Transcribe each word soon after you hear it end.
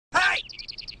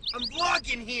bug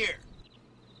in here.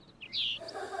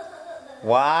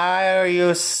 Why are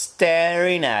you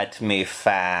staring at me,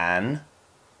 fan?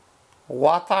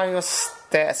 What are you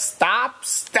stop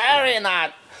staring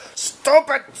at?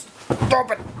 Stupid!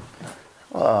 Stupid!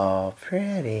 Oh,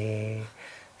 pretty.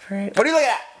 Pretty. What are you looking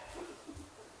at?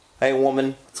 Hey,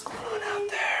 woman. What's going on out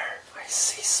there? I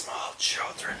see small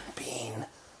children being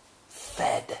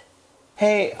fed.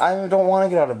 Hey, I don't want to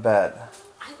get out of bed.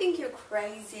 I think you're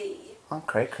crazy. I'm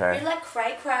cray-cray. You're like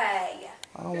cray-cray.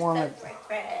 I don't want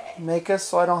to make it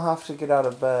so I don't have to get out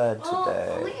of bed today.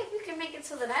 Only if you can make it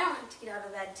so that I don't have to get out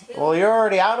of bed too. Well, you're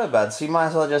already out of bed, so you might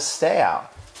as well just stay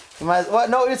out. You might. What?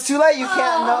 No, it's too late. You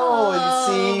can't. No, you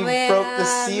see, you broke the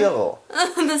seal.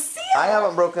 The seal? I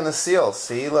haven't broken the seal.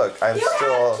 See, look, I'm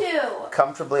still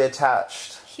comfortably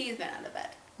attached. He's been out of bed.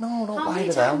 No, don't lie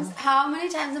to them. How many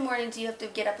times in the morning do you have to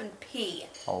get up and pee?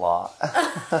 A lot.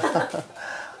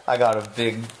 I got a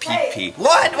big pee-pee.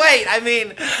 What? Wait, I mean...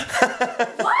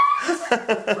 What?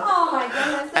 Oh my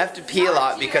goodness. I have to pee a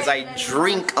lot because I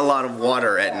drink a lot of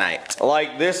water at night.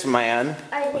 Like this man.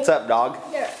 What's up, dog?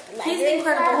 He's the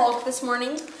Incredible Hulk this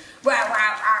morning. Is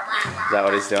that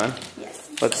what he's doing?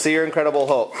 Yes. Let's see your Incredible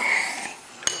Hulk.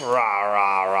 Rah,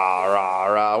 rah, rah, rah,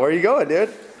 rah. Where are you going,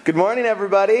 dude? Good morning,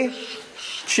 everybody.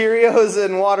 Cheerios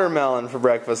and watermelon for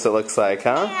breakfast, it looks like,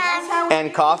 huh?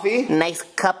 And coffee? Nice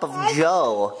cup of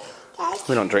joe.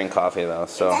 We don't drink coffee, though,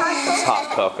 so it's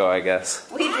hot cocoa, I guess.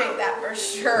 We drink that for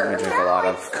sure. We drink a lot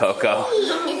of cocoa.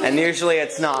 And usually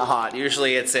it's not hot.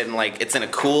 Usually it's in a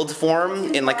cooled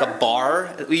form, in like a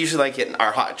bar. We usually like it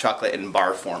our hot chocolate in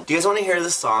bar form. Do you guys want to hear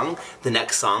this song? The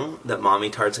next song that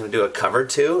mommytard's going to do a cover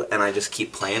to, and I just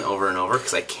keep playing over and over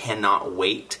because I cannot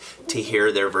wait to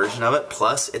hear their version of it.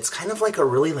 Plus, it's kind of like a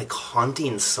really like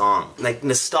haunting song. Like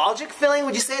nostalgic feeling?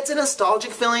 Would you say it's a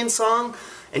nostalgic feeling song?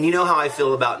 And you know how I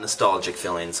feel about nostalgic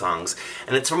feeling songs.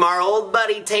 And it's from our old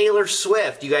buddy Taylor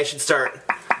Swift. You guys should start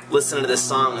listening to this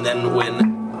song, and then when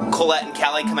Colette and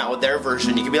Callie come out with their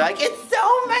version, you can be like, it's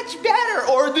so much better!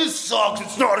 Or this sucks,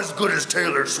 it's not as good as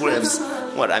Taylor Swift's.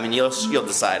 What, I mean, you'll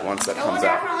decide once that comes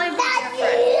out. Definitely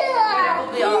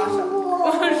be awesome.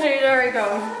 See, there we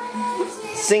go.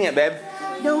 Sing it, babe.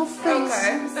 No thanks.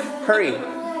 Okay. Hurry.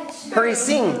 Hurry,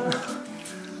 sing.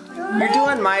 You're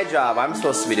doing my job. I'm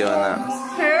supposed to be doing that.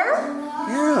 Hair?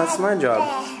 Yeah, that's my job.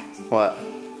 What?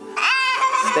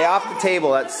 Stay off the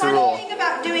table, that's the rule. The thing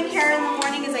about doing hair in the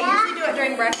morning is I usually do it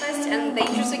during breakfast, and they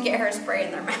usually get hairspray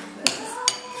in their mouth.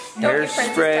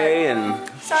 Hairspray and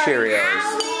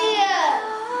Cheerios.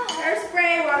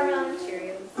 Hairspray, watermelon, and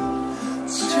Cheerios.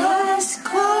 Just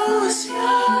close your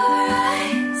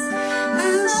eyes.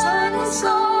 The sun is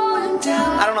going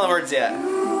down. I don't know the words yet.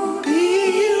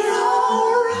 Be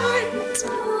alright.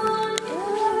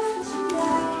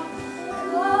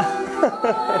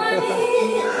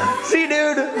 See,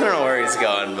 dude? I don't know where he's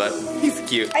going, but he's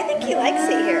cute. I think he likes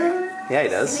it here. Yeah, he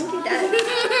does. I think he does.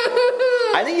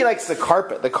 I think he likes the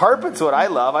carpet. The carpet's what I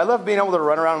love. I love being able to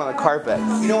run around on the carpet.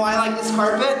 You know why I like this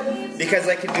carpet? Because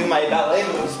I can do my ballet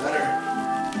moves better.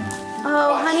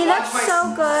 Oh, honey, that's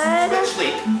so good. Switch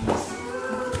leap.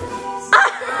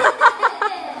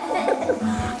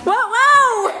 Whoa,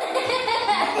 whoa!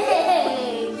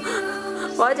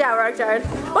 Watch out, rocktard.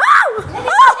 Whoa!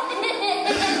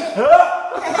 Oh!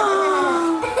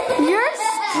 You're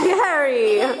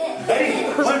scary. Ready?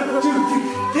 1, 2,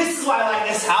 3. This is why I like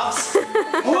this house. We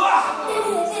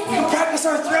can practice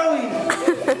our throwing.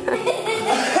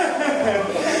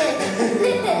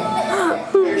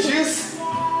 Your shoes.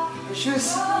 Your shoes.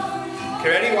 Okay,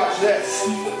 ready? Watch this.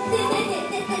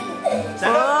 Stand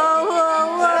up. Whoa, whoa,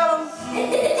 whoa.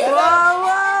 Whoa,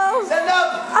 whoa. Stand up.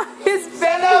 His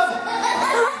Stand up.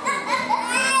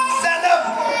 Stand up.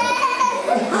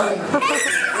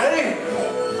 Ready?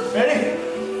 Ready?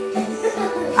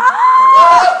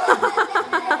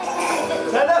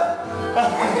 Stand up.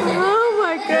 Oh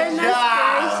my goodness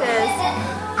gracious.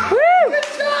 Woo! Good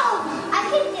job. I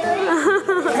can do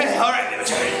it. Okay, all right.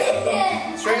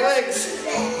 Straight legs.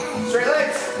 Straight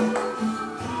legs.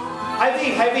 High V.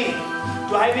 High V.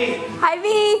 Do high V. Hi, V.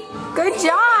 Good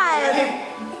job.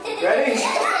 Ready?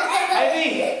 High V.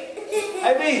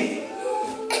 High V.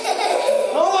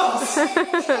 Almost.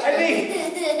 High V.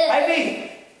 High V.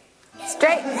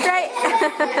 Straight, straight.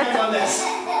 Put your hands on this.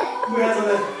 Put your hands on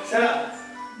this. Stand up.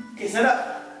 Okay, stand up.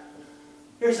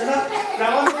 Here, stand up.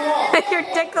 Grab onto the wall. You're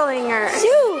tickling her.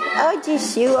 Shoe. Oh,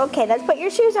 geez, shoe. Okay, let's put your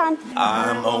shoes on.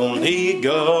 I'm only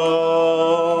going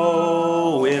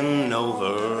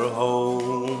over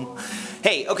home.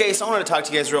 Hey, okay, so I want to talk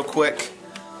to you guys real quick.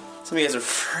 Some of you guys are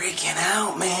freaking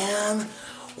out, man.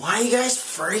 Why are you guys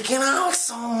freaking out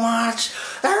so much?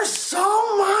 There's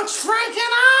so much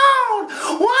freaking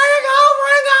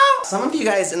some of you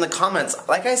guys in the comments,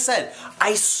 like I said,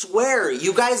 I swear,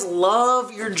 you guys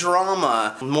love your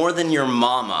drama more than your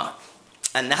mama.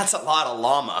 And that's a lot of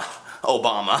llama.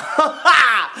 Obama.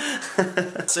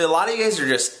 So a lot of you guys are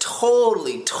just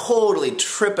totally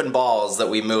tripping balls that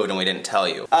we moved and we didn't tell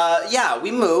you. Yeah,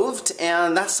 we moved,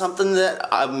 and that's something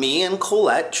that me and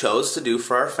Colette chose to do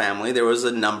for our family. There was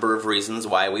a number of reasons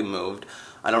why we moved.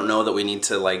 I don't know that we need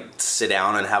to like sit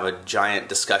down and have a giant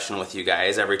discussion with you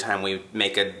guys every time we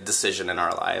make a decision in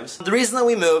our lives. The reason that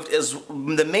we moved is,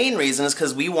 the main reason is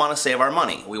because we want to save our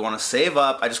money. We want to save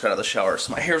up. I just got out of the shower,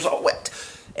 so my hair's all wet.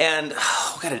 And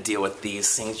we gotta deal with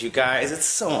these things, you guys. It's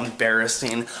so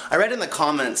embarrassing. I read in the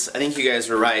comments, I think you guys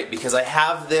were right, because I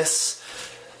have this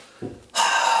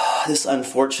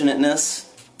unfortunateness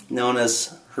known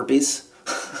as herpes.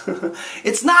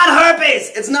 It's not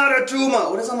herpes! It's not a tumor!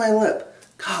 What is on my lip?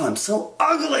 God, I'm so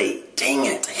ugly! Dang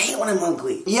it, I hate when I'm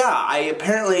ugly. Yeah, I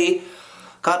apparently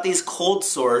got these cold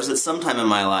sores at some time in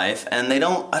my life, and I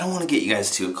don't want to get you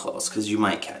guys too close, because you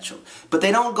might catch them. But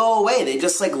they don't go away, they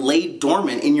just like lay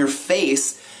dormant in your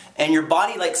face, and your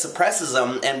body like suppresses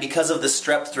them, and because of the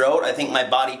strep throat, I think my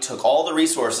body took all the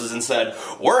resources and said,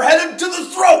 we're headed to the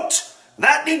throat!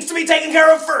 That needs to be taken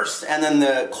care of first! And then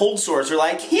the cold sores are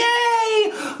like,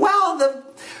 yay! Well, the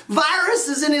virus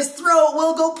is in his throat,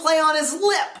 we'll go play on his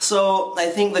lip. So I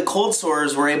think the cold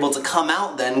sores were able to come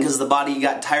out then because the body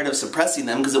got tired of suppressing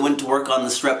them because it went to work on the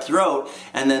strep throat,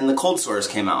 and then the cold sores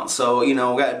came out. So, you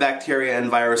know, we got bacteria and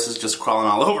viruses just crawling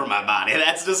all over my body.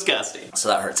 That's disgusting. So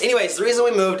that hurts. Anyways, the reason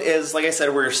we moved is, like I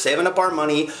said, we're saving up our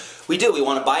money. We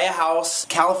want to buy a house.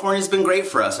 California's been great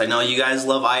for us. I know you guys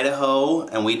love Idaho,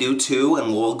 and we do too,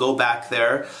 and we'll go back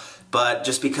there. But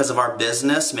just because of our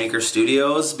business, Maker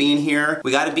Studios, being here,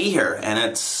 we gotta be here, and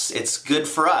it's good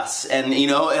for us. And you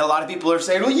know, a lot of people are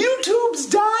saying, well, YouTube's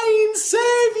dying,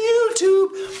 save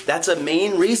YouTube. That's a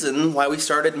main reason why we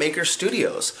started Maker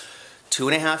Studios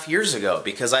 2.5 years ago,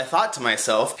 because I thought to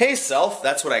myself, hey self,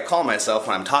 that's what I call myself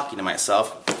when I'm talking to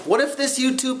myself, what if this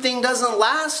YouTube thing doesn't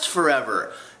last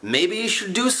forever? Maybe you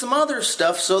should do some other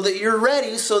stuff so that you're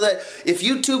ready, so that if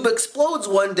YouTube explodes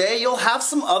one day, you'll have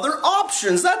some other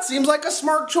options. That seems like a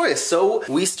smart choice. So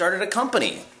we started a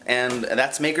company, and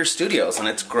that's Maker Studios, and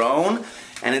it's grown,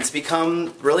 and it's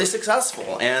become really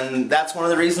successful. And that's one of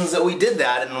the reasons that we did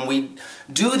that, and we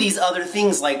do these other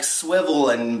things like swivel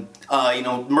and you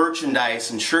know, merchandise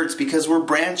and shirts, because we're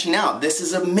branching out. This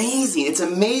is amazing. It's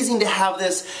amazing to have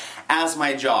this as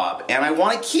my job, and I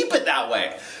want to keep it that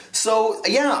way. So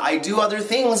yeah, I do other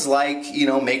things like, you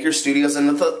know, Maker Studios and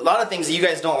a lot of things that you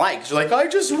guys don't like. You're like, I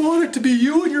just want it to be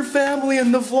you and your family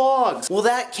and the vlogs. Well,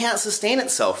 that can't sustain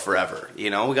itself forever. You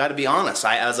know, we got to be honest.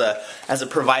 As a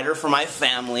provider for my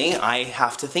family, I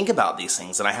have to think about these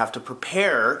things, and I have to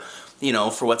prepare, you know,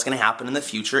 for what's going to happen in the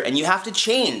future, and you have to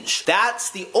change.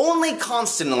 That's the only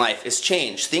constant in life, is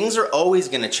change. Things are always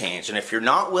going to change, and if you're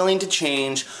not willing to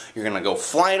change, you're going to go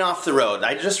flying off the road.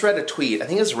 I just read a tweet, I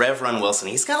think it's Rev Run Wilson.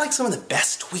 He's got like some of the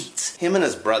best tweets, him and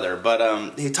his brother,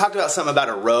 but he talked about something about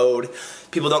a road.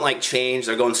 People don't like change,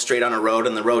 they're going straight on a road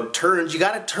and the road turns. You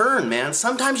gotta turn, man.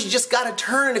 Sometimes you just gotta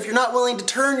turn. If you're not willing to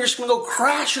turn, you're just gonna go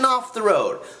crashing off the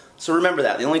road. So remember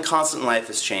that, the only constant in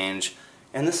life is change.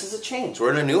 And this is a change.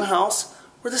 We're in a new house.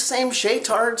 We're the same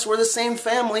SHAYTARDS. We're the same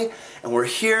family. And we're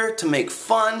here to make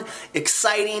fun,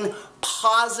 exciting,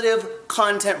 positive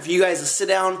content for you guys to sit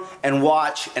down and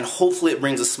watch, and hopefully it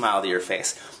brings a smile to your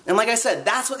face. And like I said,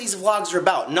 that's what these vlogs are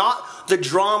about, not the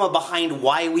drama behind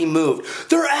why we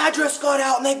moved. Their address got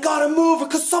out and they gotta move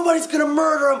because somebody's gonna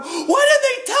murder them. Why did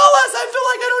they tell us? I feel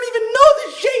like I don't even know the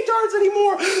SHAYTARDS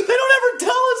anymore. They don't ever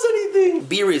tell us anything.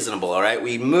 Be reasonable, alright?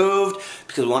 We moved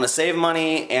because we want to save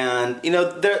money, and you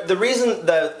know, the reason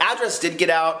the address did get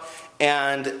out,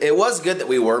 and it was good that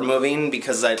we were moving,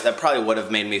 because that probably would have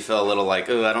made me feel a little like,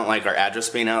 oh, I don't like our address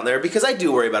being out there, because I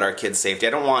do worry about our kids' safety. I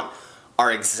don't want our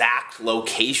exact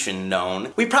location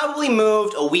known. We probably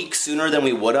moved a week sooner than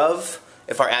we would have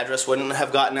if our address wouldn't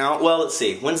have gotten out. Well, let's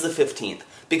see, when's the 15th?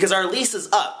 Because our lease is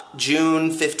up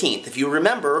June 15th. If you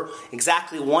remember,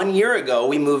 exactly 1 year ago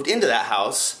we moved into that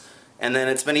house, and then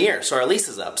it's been a year, so our lease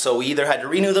is up. So we either had to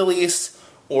renew the lease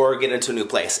or get into a new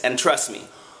place. And trust me,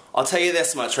 I'll tell you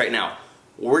this much right now.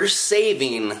 We're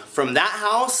saving from that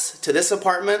house to this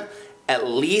apartment at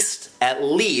least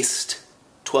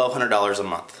 $1,200 a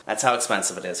month. That's how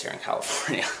expensive it is here in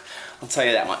California. I'll tell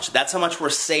you that much. That's how much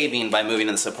we're saving by moving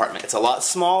in this apartment. It's a lot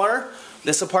smaller.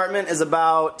 This apartment is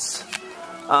about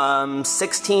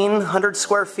 1,600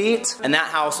 square feet, and that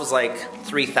house was like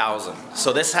 3,000.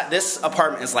 So this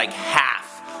apartment is like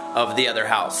half of the other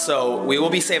house. So we will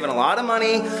be saving a lot of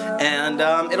money, and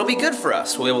it'll be good for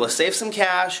us. We'll be able to save some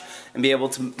cash and be able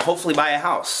to hopefully buy a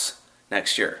house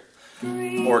next year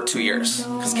or 2 years,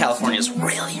 because California is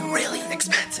really, really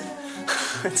expensive.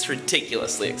 It's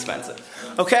ridiculously expensive.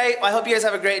 Okay, well, I hope you guys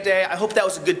have a great day. I hope that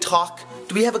was a good talk.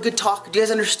 Do we have a good talk? Do you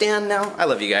guys understand now? I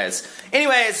love you guys.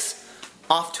 Anyways,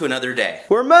 off to another day.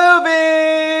 We're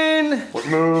moving! We're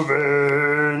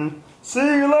moving. See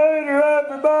you later,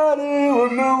 everybody.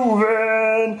 We're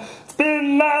moving. It's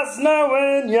been nice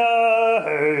knowing ya.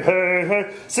 Hey, hey,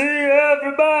 hey. See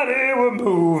everybody. We're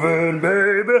moving,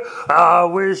 baby. I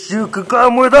wish you could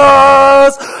come with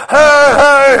us. Hey,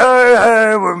 hey, hey,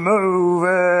 hey. We're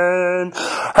moving.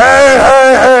 Hey,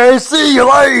 hey, hey. See you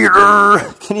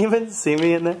later. Can you even see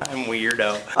me in there? I'm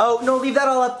weirdo. Oh, no, leave that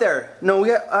all up there. No,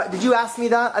 did you ask me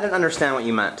that? I didn't understand what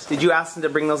you meant. Did you ask them to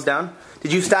bring those down?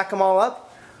 Did you stack them all up?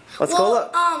 Let's go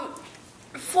look.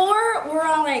 4 were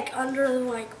on like under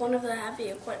like one of the heavy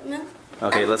equipment.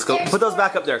 Okay, let's go. Put those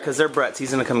back up there because they're Brett's.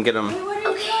 He's gonna come get them. What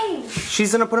are you doing?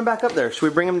 She's gonna put them back up there. Should we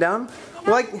bring them down? I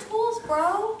got tools,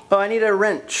 bro. Oh, I need a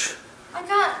wrench. I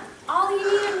got all you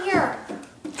need in here.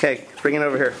 Okay, bring it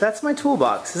over here. That's my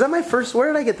toolbox. Is that my first?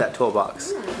 Where did I get that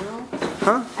toolbox? I don't know.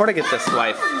 Huh? Where'd I get this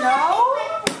wife? No.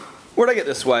 Where'd I get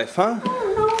this wife? Huh? I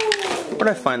don't know. Where'd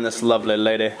I find this lovely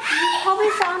lady? You probably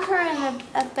found her in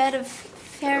a bed of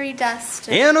fairy dust.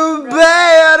 In a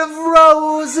bed of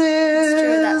roses. It's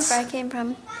true, that's where I came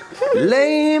from.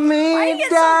 Lay me Why do you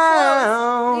get down.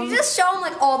 so close? You just show them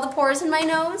like all the pores in my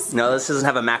nose? No, this doesn't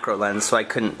have a macro lens, so I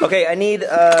couldn't. Okay, I need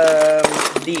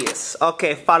these.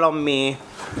 Okay, follow me.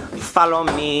 Follow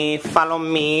me, follow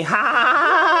me,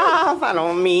 ha,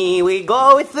 follow me. We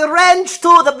go with the wrench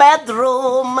to the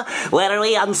bedroom where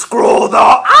we unscrew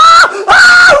the.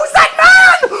 Who's that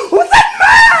man? Who's that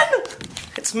man?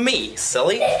 It's me,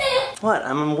 silly. What?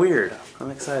 I'm weird.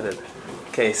 I'm excited.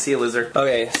 Okay, see you, loser.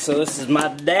 Okay, so this is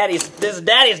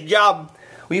daddy's job.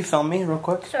 Will you film me real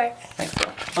quick? Sure. Thanks,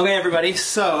 bro. Okay, everybody.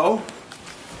 So,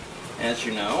 as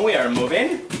you know, we are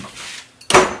moving.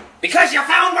 Because you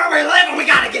found where we live and we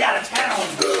gotta get out of town.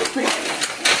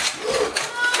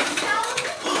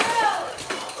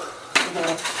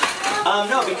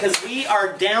 No, because we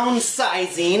are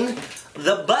downsizing.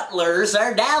 The butlers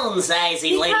are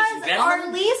downsizing, ladies and Because gentlemen.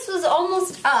 our lease was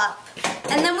almost up,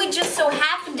 and then we just so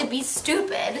happened to be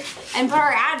stupid and put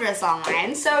our address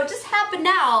online. So it just happened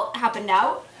out. Happened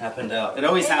out. It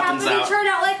always happens happened out. to turn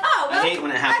out like, oh, well, I hate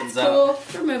when it happens that's out.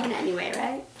 cool. We're moving anyway,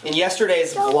 right? In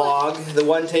yesterday's vlog, the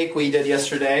one take we did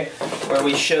yesterday, where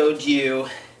we showed you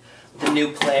the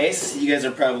new place, you guys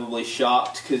are probably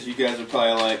shocked because you guys are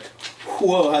probably like,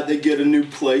 whoa, how'd they get a new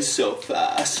place so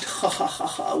fast?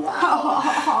 Wow.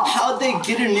 How'd they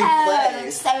get a new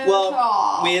place?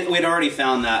 Well, we'd already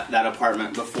found that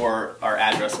apartment before our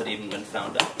address had even been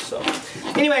found out. So,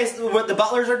 anyways, the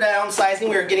butlers are downsizing.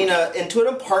 We were getting into an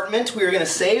apartment. We were going to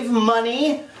save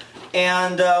money.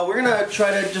 And we're going to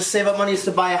try to just save up money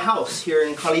to buy a house here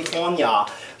in California.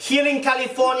 Here in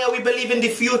California, we believe in the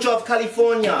future of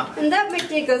California. And that might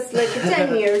take us like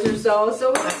 10 years or so.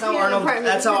 So That's how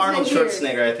Arnold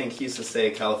Schwarzenegger, I think, he used to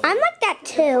say California. I'm like that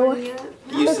too.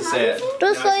 He used to say it.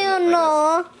 Just so you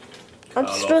know.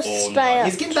 It's just style.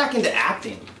 He's getting back into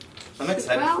acting. I'm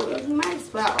excited for Well, that. you might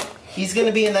as well. He's going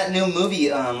to be in that new movie,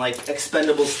 like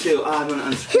Expendables 2. I'm going to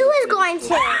unscrew. Who is going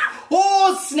to?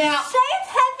 Oh, snap! Say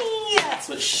it's heavy! That's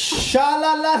what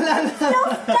sha-la-la-la-la. Still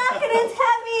stuck and it's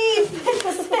heavy!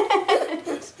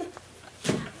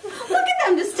 Look at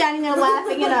them just standing there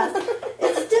laughing at us.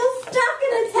 It's still stuck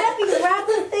and it's heavy. Grab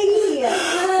the thingy.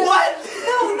 What?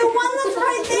 No, the one that's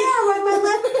right there by my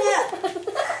left hip.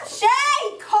 Shay!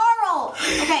 Carl!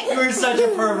 Okay. You're such a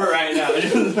pervert right now.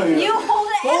 You hold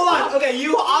it. Hold on. Okay,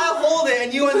 I'll hold it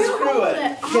and you unscrew it.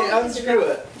 Okay, unscrew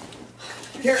it.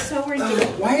 Here. So ridiculous.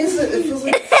 Why is it? It feels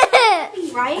like.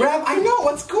 Right? Grab. I know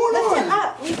what's going Lift it on.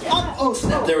 up. Lift it up. Oh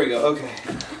snap! There we go. Okay.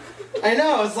 I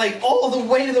know. It's like all the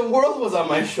weight of the world was on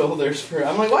my shoulders.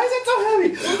 I'm like, why is it so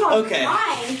heavy? Okay.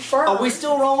 Are we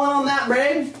still rolling on that,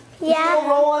 Brain? Yeah. Still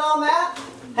rolling on that?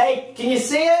 Hey, can you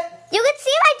see it? You can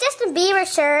see my Justin Bieber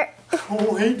shirt.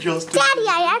 Oh, hey, Justin. Daddy,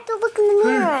 I have to look in the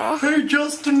mirror. Hey,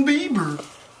 Justin Bieber.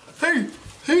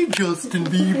 Hey, Justin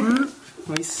Bieber.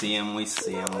 We see him. Come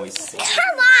on!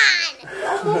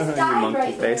 Almost died Monkey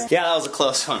right face. there. Yeah, that was a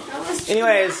close one.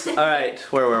 Anyways, all right.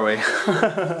 Where were we?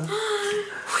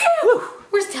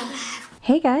 We're still alive.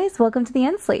 Hey guys, welcome to the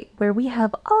End Slate, where we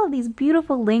have all of these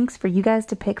beautiful links for you guys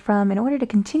to pick from in order to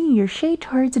continue your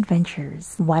SHAYTARDS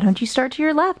adventures. Why don't you start to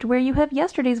your left where you have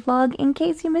yesterday's vlog in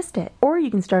case you missed it. Or you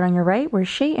can start on your right where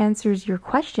Shay answers your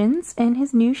questions in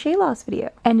his new Shay Loss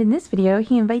video. And in this video,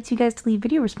 he invites you guys to leave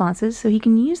video responses so he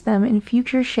can use them in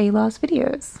future Shay Loss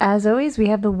videos. As always, we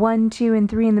have the 1, 2, and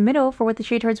 3 in the middle for what the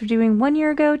SHAYTARDS were doing 1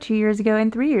 year ago, 2 years ago,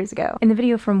 and 3 years ago. In the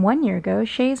video from 1 year ago,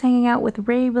 Shay's hanging out with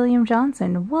Ray William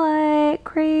Johnson. What?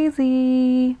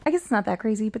 Crazy. I guess it's not that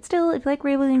crazy, but still, if you like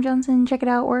Ray William Johnson, check it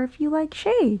out, or if you like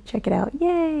Shay, check it out.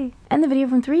 Yay! And the video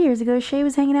from 3 years ago, Shay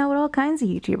was hanging out with all kinds of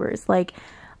YouTubers. Like,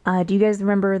 do you guys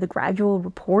remember The Gradual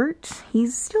Report?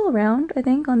 He's still around, I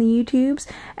think, on the YouTubes.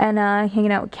 And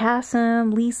hanging out with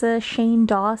Cassim, Lisa, Shane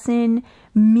Dawson,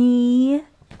 me.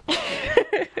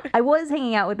 I was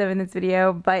hanging out with them in this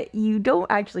video, but you don't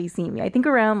actually see me. I think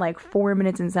around like 4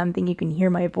 minutes and something you can hear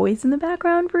my voice in the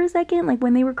background for a second, like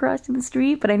when they were crossing the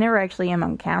street, but I never actually am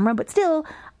on camera, but still,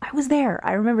 I was there.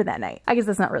 I remember that night. I guess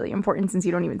that's not really important since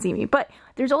you don't even see me, but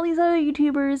there's all these other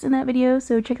YouTubers in that video,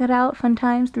 so check that out. Fun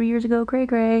times 3 years ago, cray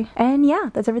cray. And yeah,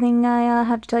 that's everything I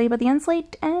have to tell you about the End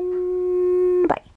Slate, and bye.